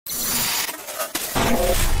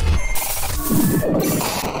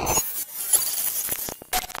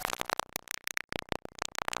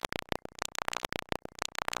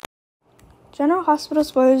General Hospital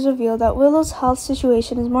spoilers reveal that Willow's health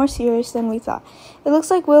situation is more serious than we thought. It looks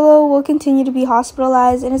like Willow will continue to be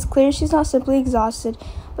hospitalized, and it's clear she's not simply exhausted,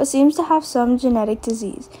 but seems to have some genetic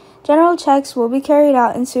disease. General checks will be carried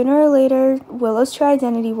out, and sooner or later, Willow's true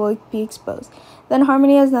identity will be exposed. Then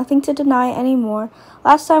Harmony has nothing to deny anymore.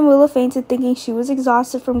 Last time, Willow fainted thinking she was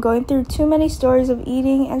exhausted from going through too many stories of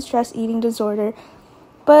eating and stress eating disorder.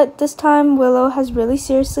 But this time, Willow has really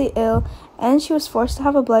seriously ill, and she was forced to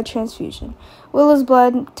have a blood transfusion. Willow's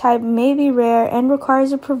blood type may be rare and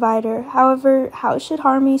requires a provider. However, how should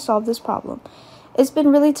Harmony solve this problem? It's been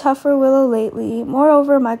really tough for Willow lately.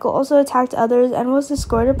 Moreover, Michael also attacked others and was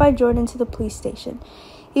escorted by Jordan to the police station.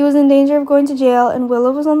 He was in danger of going to jail, and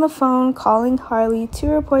Willow was on the phone calling Harley to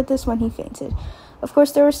report this when he fainted. Of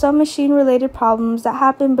course, there were some machine-related problems that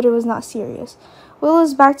happened, but it was not serious. Willow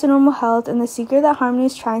is back to normal health, and the secret that Harmony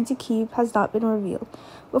is trying to keep has not been revealed.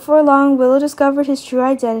 Before long, Willow discovered his true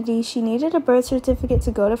identity. She needed a birth certificate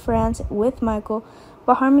to go to France with Michael,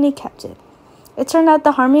 but Harmony kept it. It turned out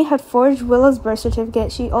that Harmony had forged Willow's birth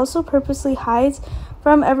certificate. She also purposely hides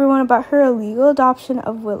from everyone about her illegal adoption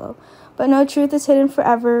of Willow. But no truth is hidden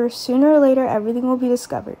forever. Sooner or later, everything will be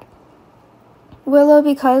discovered. Willow,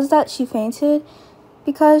 because she fainted,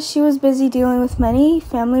 because she was busy dealing with many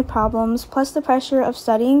family problems, plus the pressure of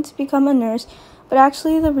studying to become a nurse, but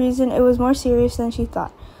actually the reason it was more serious than she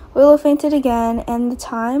thought. Willow fainted again, and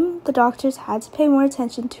the doctors had to pay more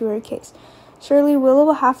attention to her case. Surely Willow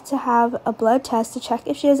will have to have a blood test to check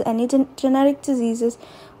if she has any genetic diseases.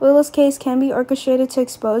 Willow's case can be orchestrated to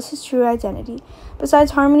expose his true identity.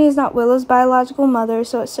 Besides, Harmony is not Willow's biological mother,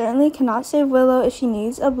 so it certainly cannot save Willow if she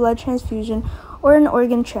needs a blood transfusion or an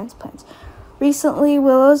organ transplant. Recently,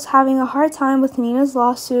 Willow's having a hard time with Nina's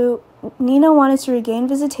lawsuit. Nina wanted to regain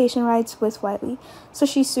visitation rights with Whiteley, so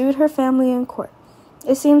she sued her family in court.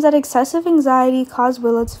 It seems that excessive anxiety caused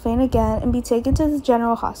Willow to faint again and be taken to the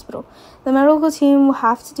general hospital. The medical team will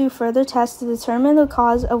have to do further tests to determine the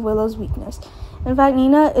cause of Willow's weakness. In fact,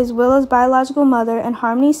 Nina is Willow's biological mother, and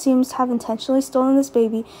Harmony seems to have intentionally stolen this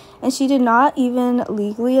baby, and she did not even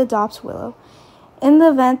legally adopt Willow. In the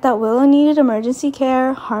event that Willow needed emergency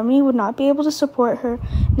care, Harmony would not be able to support her.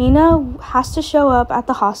 Nina has to show up at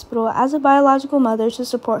the hospital as a biological mother to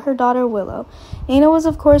support her daughter Willow. Nina was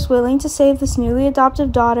of course willing to save this newly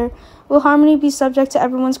adopted daughter. Will Harmony be subject to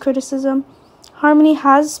everyone's criticism? Harmony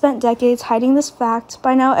has spent decades hiding this fact.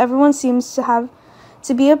 By now everyone seems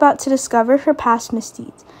to be about to discover her past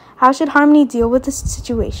misdeeds. How should Harmony deal with this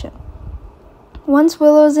situation? Once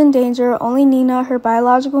Willow is in danger, only Nina, her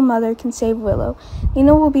biological mother, can save Willow.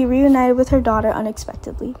 Nina will be reunited with her daughter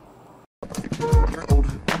unexpectedly.